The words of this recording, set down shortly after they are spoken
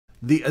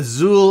the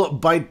Azulle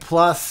Byte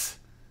Plus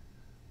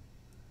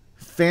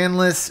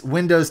fanless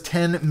Windows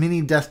 10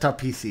 mini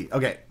desktop PC.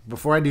 Okay,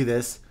 before I do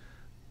this,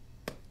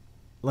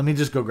 let me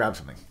just go grab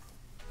something.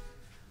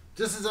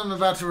 Just as I'm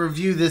about to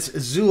review this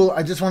Azulle,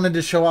 I just wanted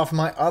to show off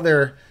my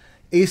other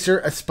Acer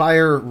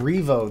Aspire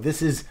Revo.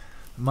 This is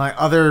my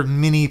other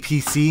mini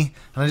PC,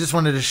 and I just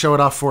wanted to show it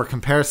off for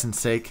comparison's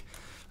sake.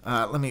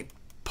 Let me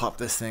pop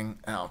this thing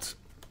out.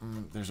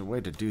 There's a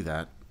way to do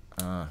that.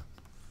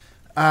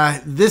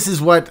 This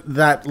is what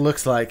that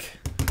looks like.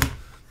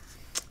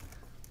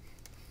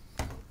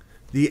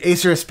 The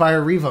Acer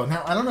Aspire Revo.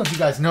 Now, I don't know if you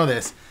guys know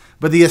this,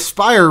 but the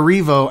Aspire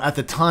Revo at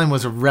the time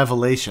was a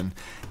revelation.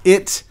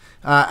 It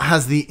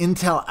has the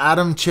Intel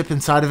Atom chip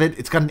inside of it.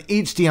 It's got an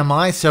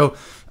HDMI, so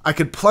I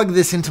could plug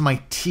this into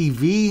my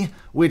TV,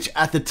 which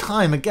at the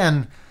time,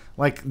 again,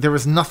 like there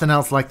was nothing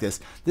else like this.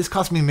 This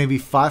cost me maybe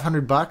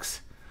 500 bucks.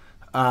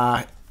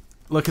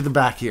 Look at the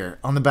back here.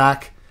 On the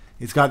back,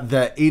 it's got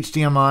the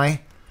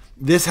HDMI.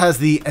 This has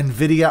the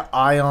NVIDIA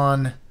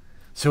Ion,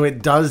 so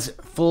it does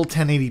full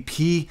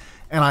 1080p.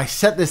 And I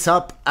set this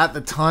up at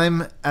the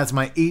time as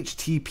my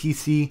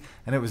HTPC,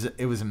 and it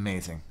was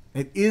amazing.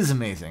 It is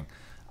amazing.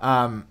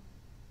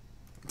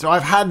 So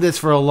I've had this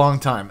for a long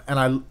time,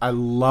 and I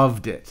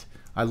loved it.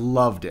 I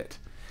loved it.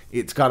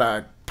 It's got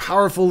a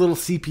powerful little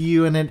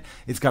CPU in it.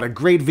 It's got a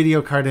great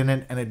video card in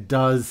it, and it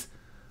does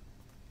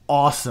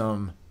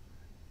awesome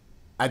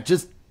at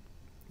just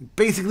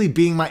basically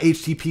being my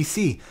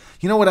HTPC.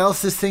 You know what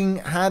else this thing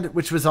had,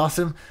 which was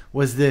awesome,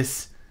 was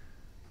this.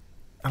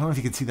 I don't know if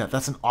you can see that.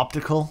 That's an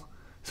optical.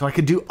 So I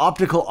could do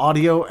optical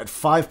audio at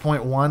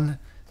 5.1.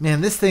 Man,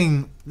 this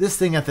thing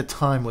at the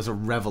time was a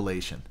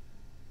revelation.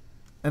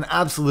 An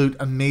absolute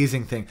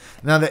amazing thing.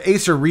 Now the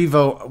Acer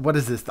Revo, what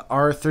is this? The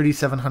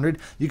R3700?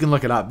 You can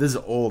look it up. This is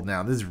old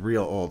now. This is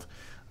real old.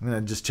 I'm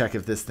going to just check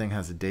if this thing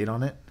has a date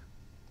on it.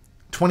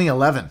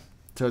 2011.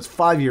 So it's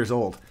 5 years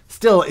old.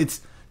 Still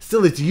it's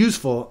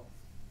useful.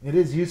 It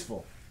is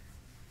useful.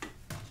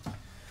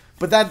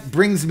 But that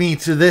brings me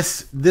to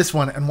this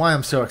one and why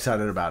I'm so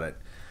excited about it.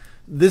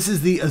 This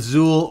is the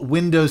Azulle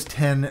Windows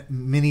 10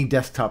 mini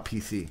desktop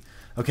PC.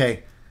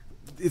 Okay,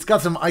 it's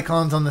got some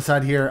icons on the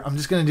side here. I'm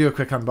just going to do a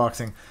quick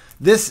unboxing.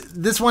 This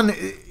one,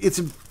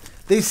 Azulle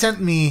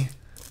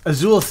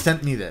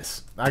sent me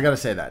this. I got to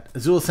say that.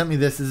 Azulle sent me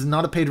this. This is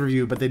not a paid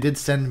review, but they did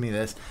send me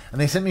this. And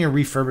they sent me a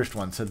refurbished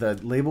one. So the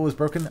label was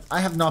broken.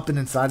 I have not been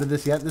inside of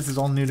this yet. This is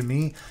all new to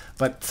me.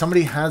 But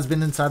somebody has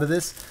been inside of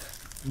this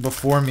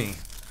before me.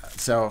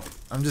 So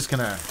I'm just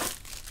gonna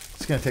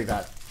take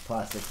that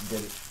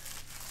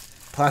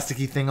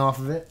plasticky thing off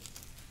of it.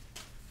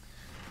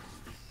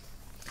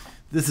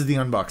 This is the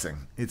unboxing.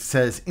 It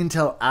says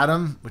Intel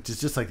Atom, which is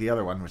just like the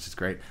other one, which is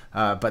great.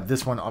 But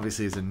this one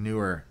obviously is a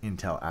newer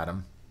Intel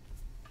Atom.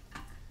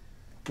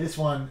 This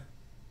one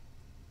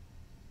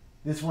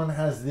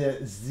has the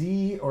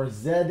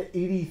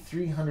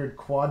Z8300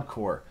 quad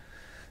core.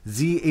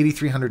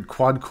 Z8300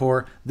 quad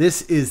core.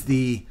 This is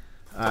the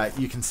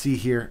you can see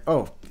here.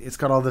 Oh, it's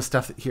got all this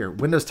stuff here.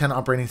 Windows 10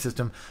 operating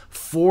system,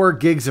 4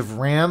 gigs of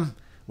RAM,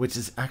 which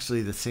is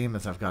actually the same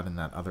as I've got in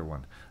that other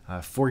one.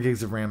 4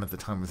 gigs of RAM at the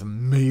time was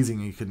amazing.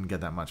 You couldn't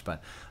get that much,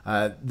 but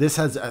this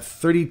has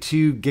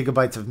 32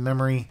 gigabytes of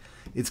memory.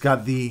 It's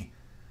got the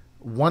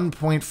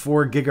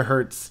 1.4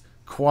 gigahertz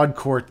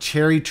quad-core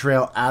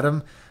CherryTrail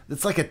Atom.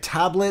 It's like a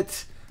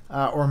tablet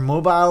or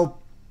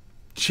mobile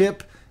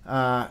chip,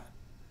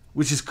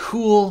 which is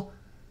cool,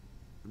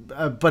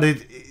 but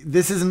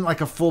this isn't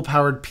like a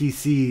full-powered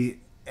PC.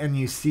 And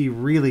you see,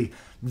 really,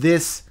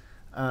 this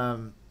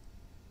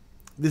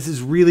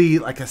is really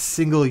like a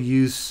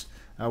single-use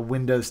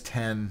Windows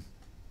 10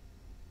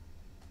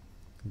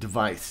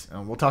 device.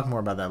 We'll talk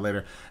more about that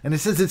later. And it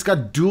says it's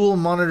got dual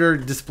monitor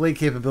display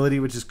capability,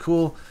 which is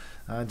cool.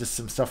 Just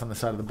some stuff on the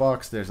side of the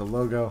box. There's a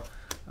logo.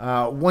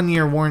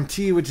 1-year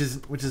warranty, which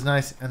is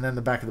nice. And then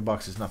the back of the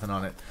box, there's nothing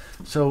on it.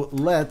 So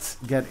let's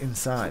get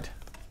inside.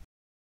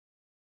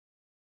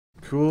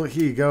 Cool.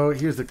 Here you go.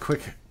 Here's the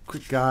quick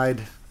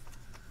guide.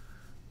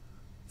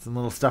 Some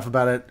little stuff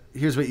about it.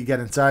 Here's what you get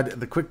inside: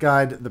 the quick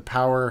guide, the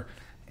power,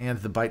 and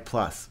the Byte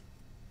Plus.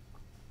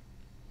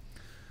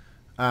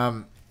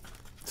 So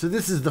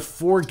this is the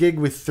 4 gig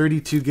with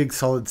 32 gig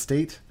solid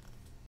state.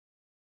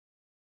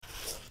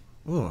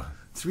 Ooh,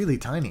 it's really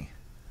tiny.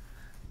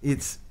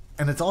 It's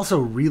also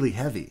really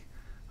heavy.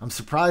 I'm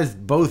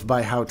surprised both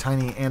by how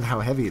tiny and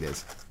how heavy it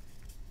is.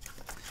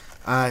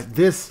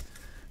 This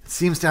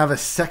seems to have a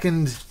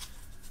second.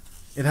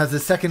 It has a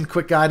second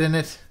quick guide in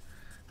it.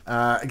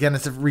 Again,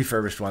 it's a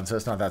refurbished one, so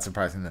it's not that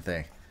surprising that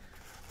they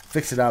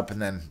fix it up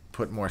and then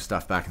put more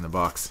stuff back in the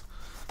box.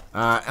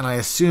 And I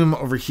assume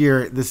over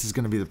here, this is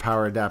going to be the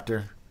power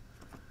adapter.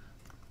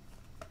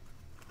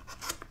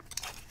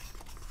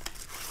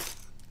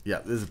 Yeah,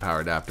 this is a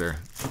power adapter.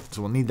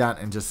 So we'll need that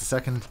in just a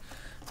second.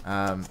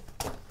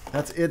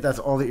 That's it. That's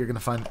all that you're going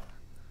to find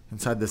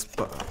inside this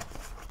box.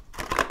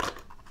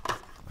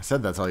 I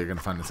said that's all you're going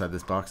to find inside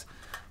this box.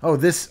 Oh,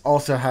 this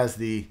also has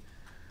a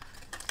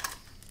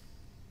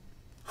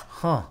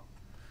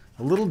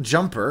little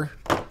jumper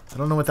I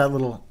don't know what that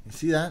little, you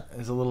see that?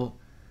 There's a little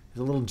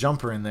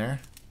jumper in there.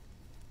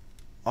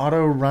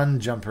 Auto run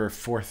jumper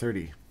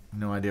 430.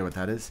 No idea what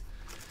that is.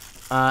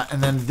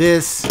 And then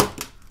this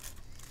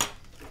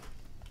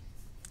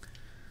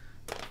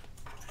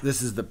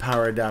is the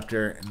power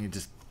adapter, and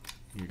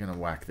you're gonna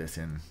whack this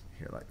in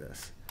here like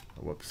this.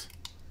 Oh, whoops.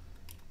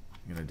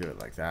 I'm gonna do it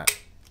like that.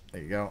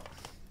 There you go.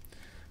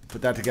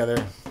 Put that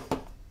together.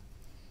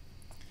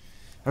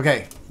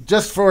 Okay,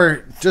 just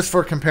for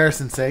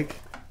comparison's sake.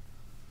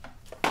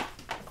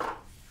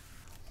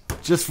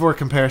 Just for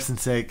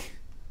comparison's sake.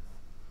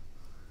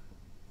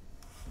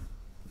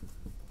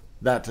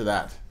 That to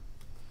that.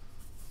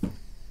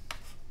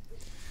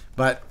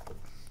 But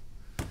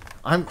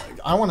I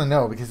want to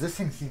know, because this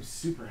thing seems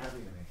super heavy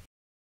to me.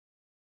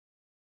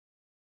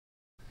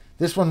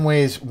 This one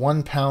weighs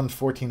 1 pound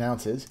 14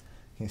 ounces.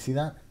 Can you see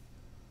that?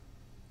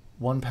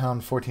 1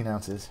 pound 14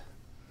 ounces.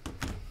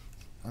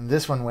 And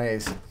this one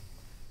weighs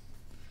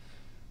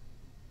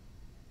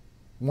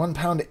 1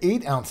 pound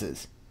 8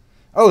 ounces.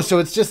 Oh, so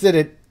it's just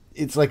that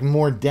it's like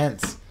more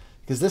dense,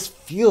 because this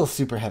feels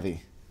super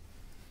heavy.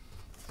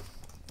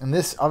 And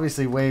this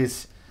obviously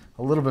weighs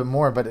a little bit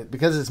more, but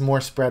because it's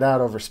more spread out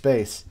over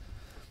space,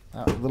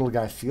 that little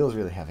guy feels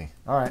really heavy.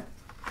 All right.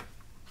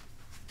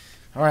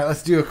 All right,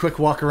 let's do a quick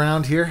walk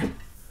around here.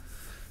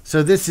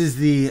 So this is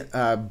the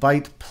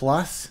Byte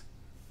Plus.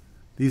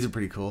 These are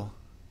pretty cool.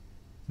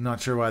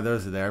 Not sure why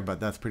those are there, but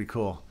that's pretty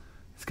cool.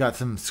 It's got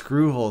some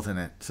screw holes in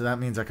it, so that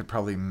means I could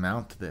probably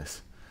mount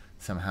this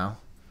somehow.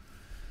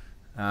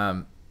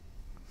 I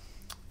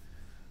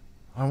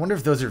wonder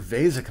if those are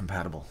VESA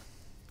compatible.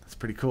 That's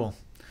pretty cool.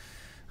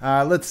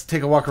 Let's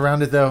take a walk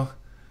around it, though.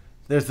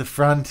 There's the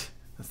front.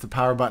 That's the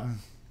power button.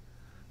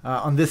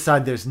 On this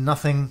side, there's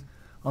nothing.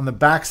 On the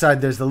back side,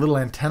 there's the little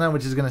antenna,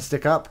 which is going to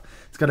stick up.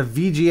 It's got a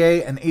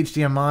VGA, an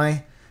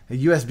HDMI, a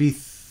USB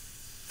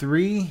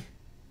 3.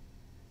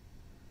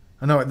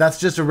 Oh, no, that's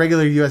just a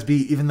regular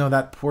USB, even though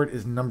that port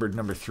is numbered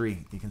number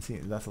 3. You can see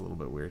that's a little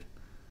bit weird.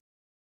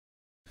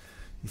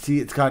 You see,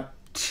 it's got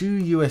two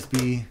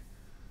USB,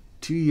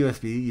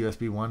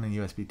 USB 1 and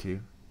USB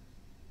 2.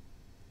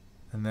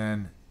 And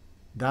then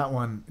that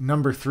one,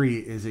 number 3,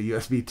 is a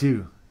USB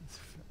 2. It's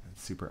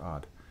super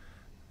odd.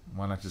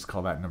 Why not just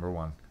call that number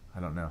 1? I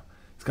don't know.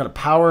 It's got a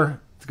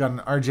power. It's got an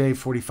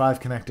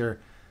RJ45 connector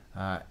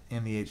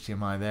and the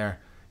HDMI there.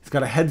 It's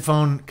got a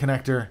headphone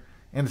connector,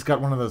 and it's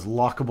got one of those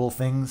lockable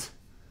things.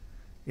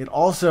 It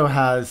also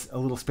has a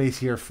little space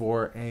here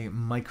for a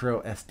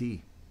micro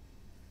SD.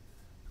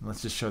 And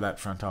let's just show that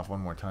front off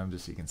one more time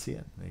just so you can see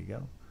it. There you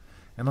go.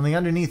 And on the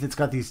underneath, it's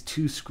got these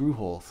 2 screw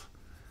holes.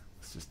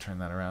 Let's just turn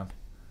that around.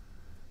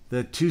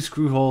 The 2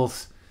 screw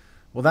holes,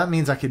 well, that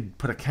means I could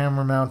put a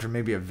camera mount or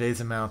maybe a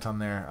VESA mount on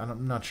there.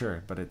 I'm not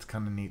sure, but it's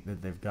kind of neat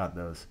that they've got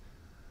those.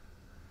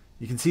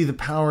 You can see the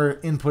power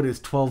input is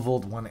 12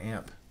 volt 1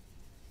 amp.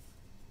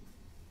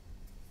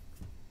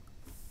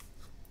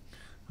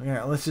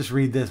 Okay, let's just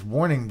read this.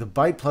 Warning, the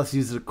Byte Plus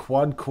uses a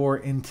quad-core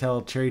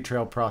Intel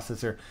CherryTrail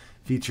processor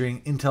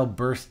featuring Intel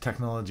Burst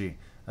technology.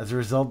 As a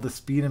result, the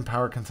speed and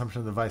power consumption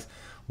of the device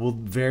will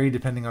vary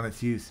depending on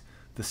its use.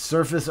 The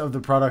surface of the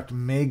product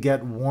may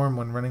get warm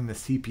when running the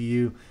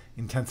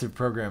CPU-intensive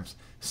programs,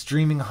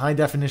 streaming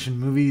high-definition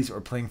movies,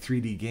 or playing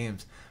 3D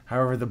games.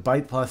 However, the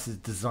Byte Plus is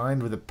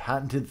designed with a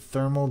patented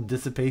thermal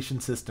dissipation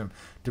system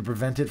to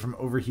prevent it from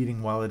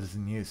overheating while it is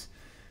in use.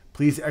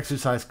 Please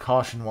exercise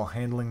caution while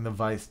handling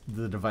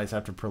the device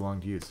after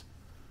prolonged use.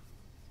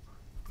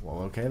 Well,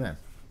 okay then.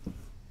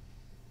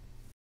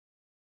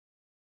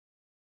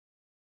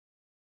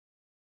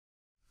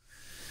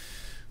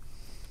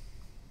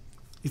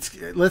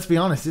 Let's be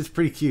honest, it's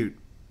pretty cute.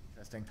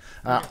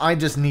 I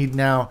just need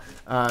now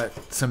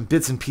some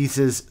bits and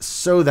pieces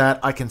so that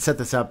I can set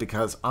this up,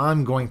 because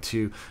I'm going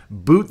to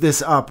boot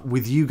this up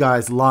with you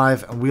guys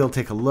live, and we'll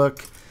take a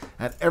look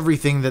at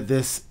everything that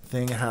this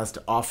thing has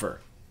to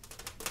offer.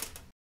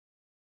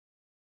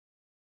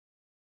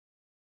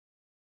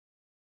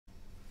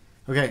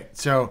 Okay,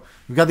 so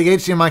we've got the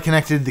HDMI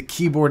connected, the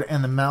keyboard,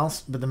 and the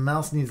mouse, but the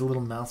mouse needs a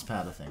little mouse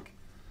pad, I think.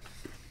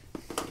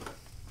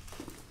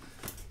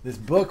 This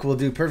book will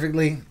do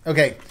perfectly.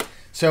 Okay,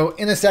 so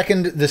in a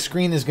second, the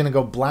screen is going to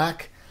go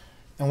black.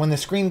 And when the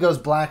screen goes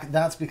black,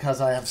 that's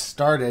because I have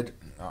started...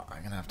 Oh, I'm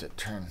going to have to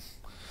turn.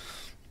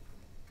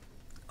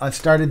 I've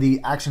started the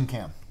action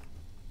cam.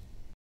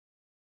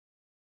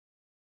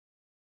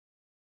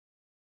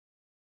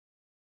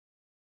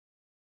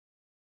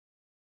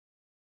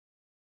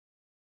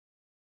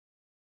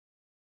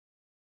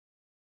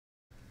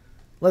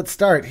 Let's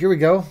start. Here we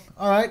go.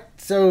 All right,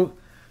 so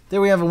there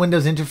we have a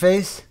Windows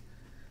interface.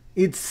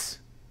 It's,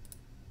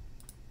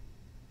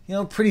 you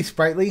know, pretty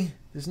sprightly.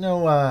 There's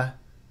no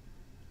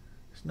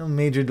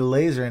major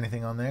delays or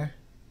anything on there.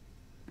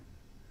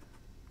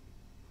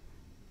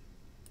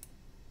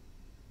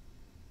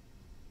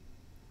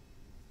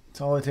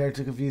 Solitaire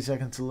took a few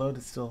seconds to load.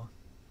 It's still,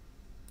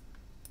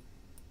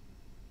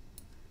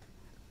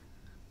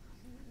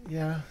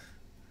 yeah,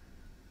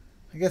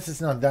 I guess it's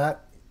not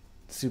that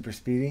super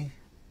speedy.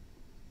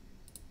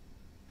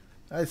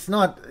 It's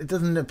not, it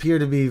doesn't appear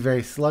to be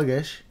very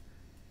sluggish.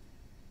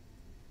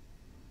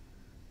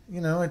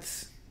 You know,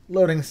 it's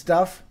loading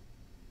stuff.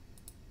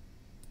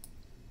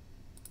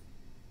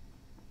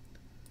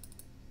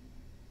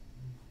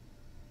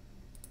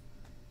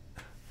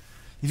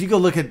 If you go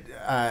look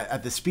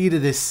at the speed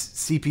of this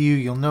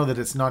CPU, you'll know that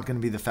it's not going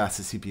to be the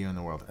fastest CPU in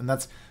the world. And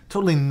that's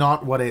totally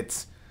not what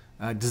it's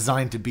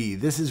designed to be.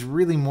 This is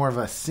really more of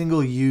a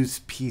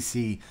single-use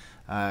PC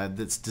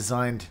that's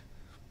designed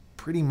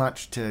pretty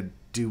much to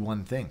do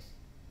one thing.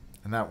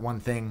 And that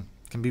one thing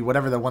can be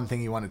whatever the one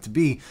thing you want it to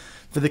be.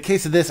 For the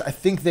case of this, I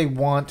think they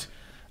want...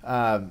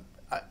 I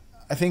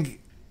think...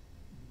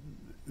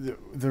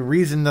 The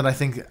reason that I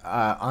think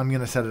I'm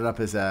going to set it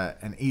up as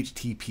an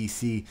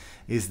HTPC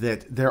is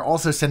that they're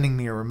also sending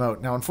me a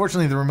remote. Now,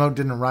 unfortunately, the remote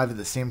didn't arrive at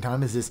the same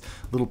time as this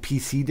little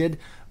PC did.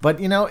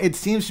 But, you know, it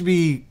seems to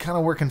be kind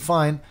of working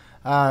fine.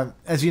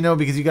 As you know,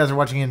 because you guys are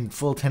watching in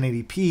full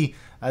 1080p,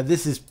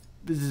 this is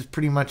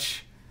pretty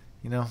much,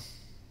 you know,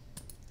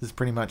 this is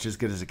pretty much as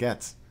good as it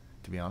gets,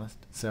 to be honest.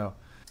 So,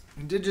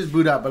 it did just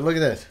boot up, but look at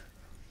this.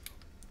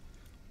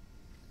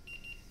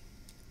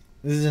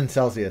 This is in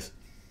Celsius.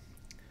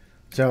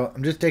 So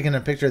I'm just taking a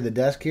picture of the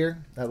desk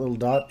here. That little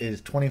dot is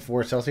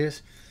 24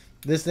 Celsius.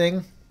 This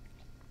thing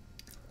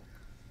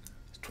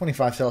is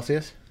 25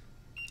 Celsius.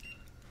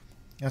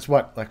 That's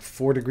what, like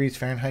 4 degrees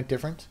Fahrenheit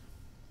difference?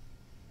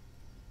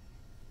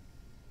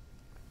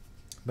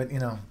 But, you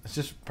know, it's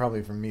just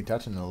probably from me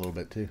touching it a little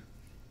bit too.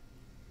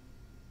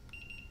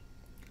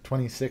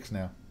 26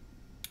 now.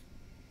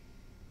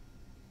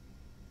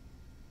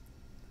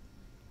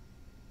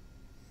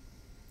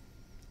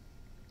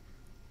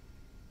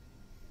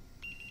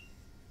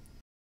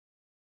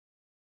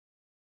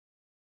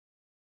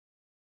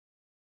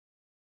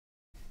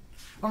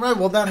 All right,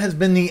 well, that has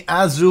been the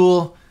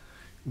Azulle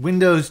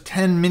Windows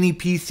 10 Mini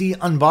PC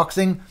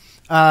unboxing.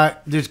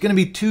 There's going to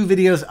be 2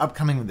 videos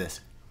upcoming with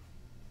this.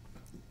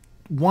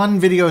 One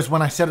video is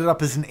when I set it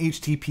up as an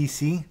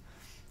HTPC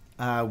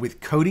with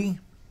Kodi.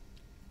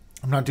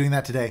 I'm not doing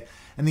that today.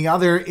 And the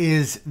other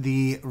is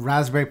the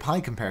Raspberry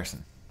Pi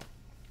comparison.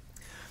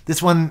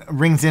 This one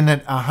rings in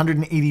at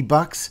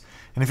 $180.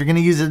 And if you're going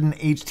to use it in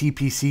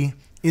HTPC,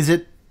 is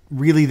it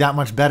really that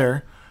much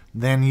better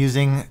than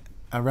using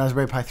a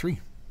Raspberry Pi 3?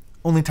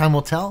 Only time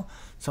will tell,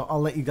 so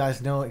I'll let you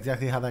guys know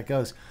exactly how that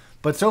goes.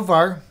 But so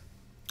far,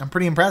 I'm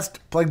pretty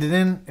impressed. Plugged it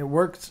in, it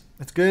works,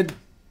 it's good.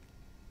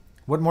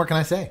 What more can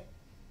I say?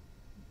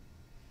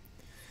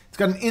 It's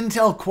got an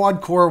Intel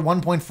quad-core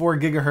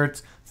 1.4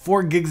 gigahertz,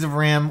 4 gigs of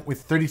RAM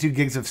with 32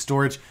 gigs of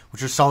storage,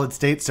 which are solid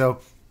state, so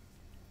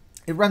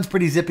it runs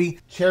pretty zippy.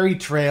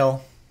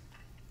 CherryTrail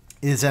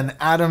is an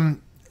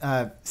Atom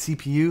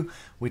CPU,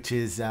 which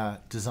is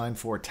designed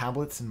for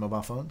tablets and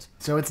mobile phones.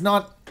 So it's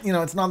not, you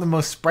know, it's not the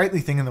most sprightly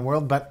thing in the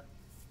world, but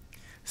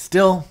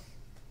still,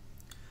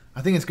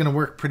 I think it's going to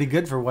work pretty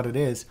good for what it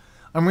is.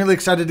 I'm really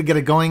excited to get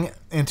it going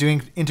and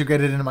to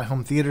integrate it into my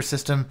home theater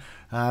system.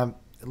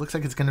 It looks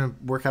like it's going to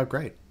work out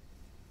great.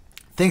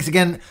 Thanks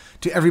again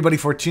to everybody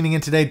for tuning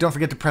in today. Don't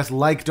forget to press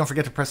like, don't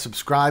forget to press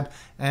subscribe,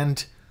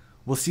 and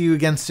we'll see you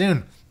again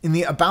soon. In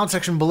the About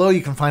section below,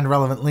 you can find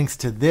relevant links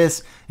to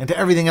this and to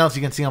everything else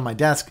you can see on my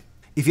desk.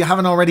 If you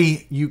haven't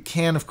already, you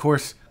can, of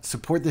course,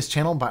 support this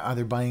channel by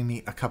either buying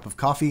me a cup of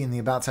coffee in the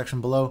About section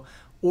below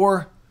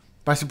or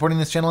by supporting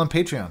this channel on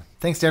Patreon.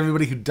 Thanks to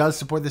everybody who does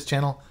support this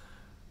channel.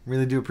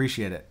 Really do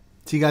appreciate it.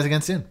 See you guys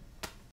again soon.